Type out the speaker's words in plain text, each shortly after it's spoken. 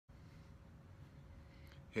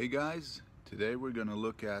Hey guys, today we're going to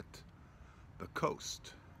look at the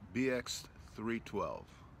Coast BX312.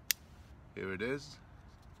 Here it is.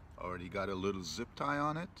 Already got a little zip tie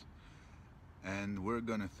on it, and we're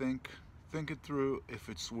going to think it through if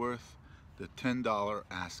it's worth the $10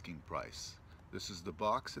 asking price. This is the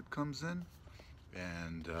box it comes in,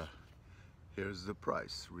 and here's the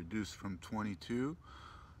price, reduced from $22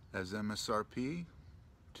 as MSRP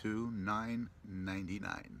to $9.99.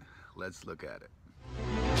 Let's look at it.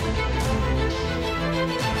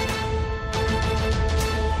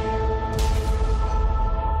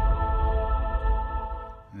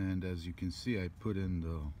 And as you can see, I put in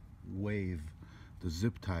the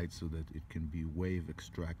zip tied so that it can be wave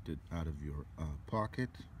extracted out of your pocket,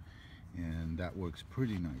 and that works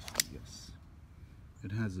pretty nicely. Yes,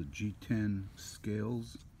 it has a G10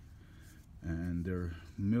 scales, and they're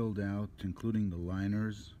milled out, including the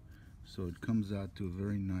liners, so it comes out to a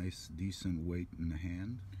very nice, decent weight in the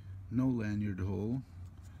hand. No lanyard hole,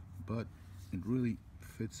 but it really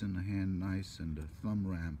fits in the hand nice, and the thumb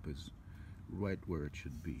ramp is right where it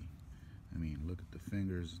should be. I mean, look at the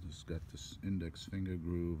fingers. It's got this index finger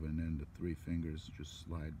groove, and then the three fingers just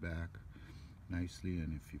slide back nicely,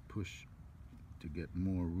 and if you push to get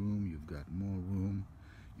more room, you've got more room.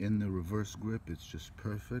 In the reverse grip, it's just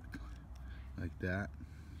perfect, like that,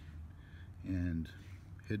 and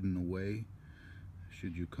hidden away.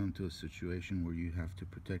 Should you come to a situation where you have to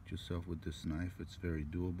protect yourself with this knife, it's very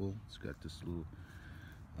doable. It's got this little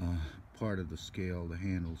part of the scale, the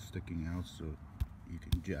handle sticking out, so you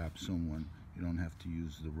can jab someone. You don't have to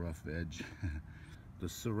use the rough edge. The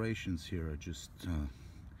serrations here are just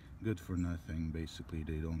good for nothing. Basically,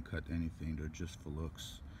 they don't cut anything. They're just for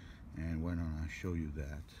looks. And why don't I show you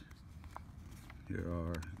that? Here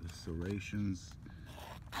are the serrations.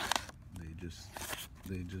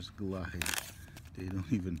 They just glide. They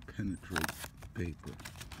don't even penetrate paper.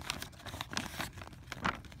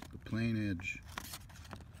 The plain edge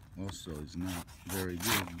also is not very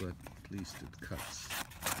good, but at least it cuts.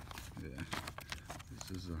 Yeah,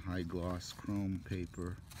 this is a high gloss chrome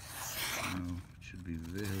paper. You know, it should be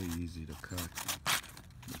very easy to cut.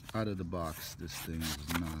 But out of the box, this thing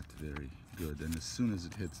is not very good. And as soon as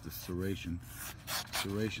it hits the serrations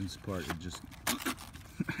part, it just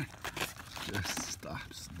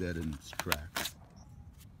stops dead in its tracks.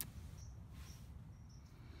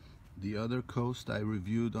 The other Coast I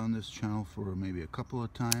reviewed on this channel for maybe a couple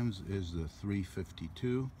of times is the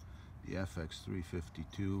 352, the FX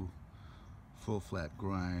 352, full flat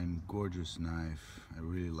grind, gorgeous knife. I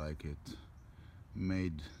really like it.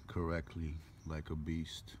 Made correctly, like a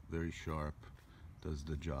beast, very sharp, does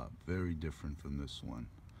the job. Very different from this one.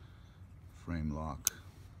 Frame lock,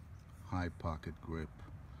 high pocket grip,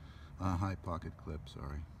 high pocket clip,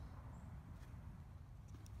 sorry.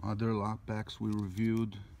 Other lockbacks we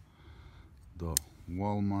reviewed: the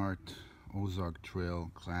Walmart Ozark Trail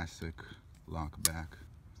Classic lockback,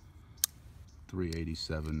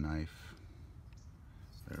 387 knife,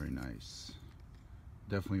 very nice,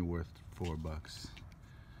 definitely worth $4.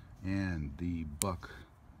 And the Buck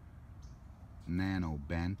Nano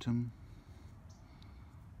Bantam,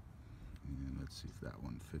 and let's see if that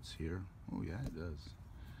one fits here. Oh yeah, it does.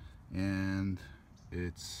 And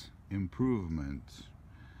it's Improvement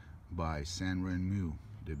by San Renmu,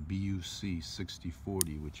 the BUC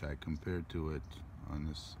 6040, which I compared to it on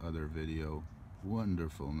this other video.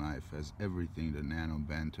 Wonderful knife, has everything the Nano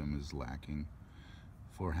Bantam is lacking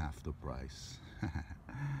for half the price.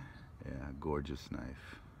 Yeah, gorgeous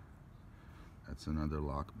knife. That's another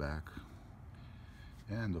lockback.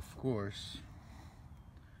 And of course,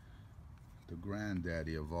 the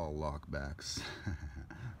granddaddy of all lockbacks,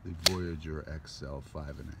 the Voyager XL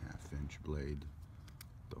 5.5-inch blade.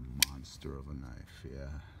 The monster of a knife,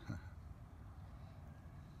 yeah.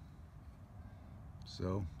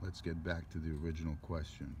 So let's get back to the original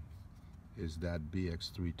question. Is that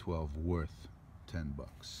BX312 worth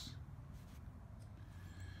 $10?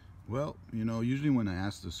 Well, you know, usually when I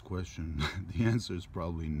ask this question, the answer is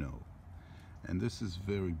probably no. And this is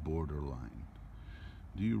very borderline.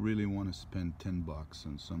 Do you really want to spend $10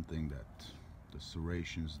 on something that the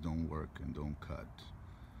serrations don't work and don't cut?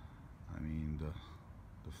 I mean, the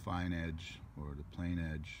fine edge or the plain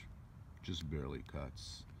edge just barely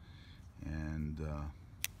cuts, and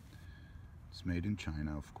it's made in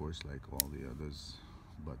China, of course, like all the others,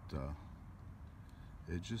 but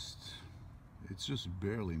it just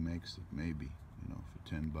barely makes it. Maybe, you know, for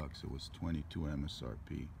 $10 it was 22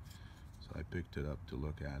 MSRP, so I picked it up to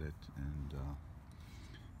look at it. And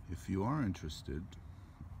if you are interested,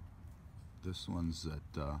 this one's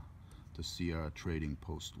at the Sierra Trading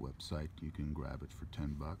Post website. You can grab it for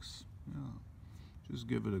 $10. You know, Just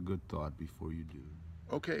give it a good thought before you do.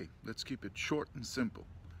 Okay, let's keep it short and simple.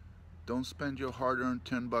 Don't spend your hard-earned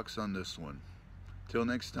 $10 on this one. Till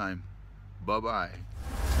next time, bye-bye.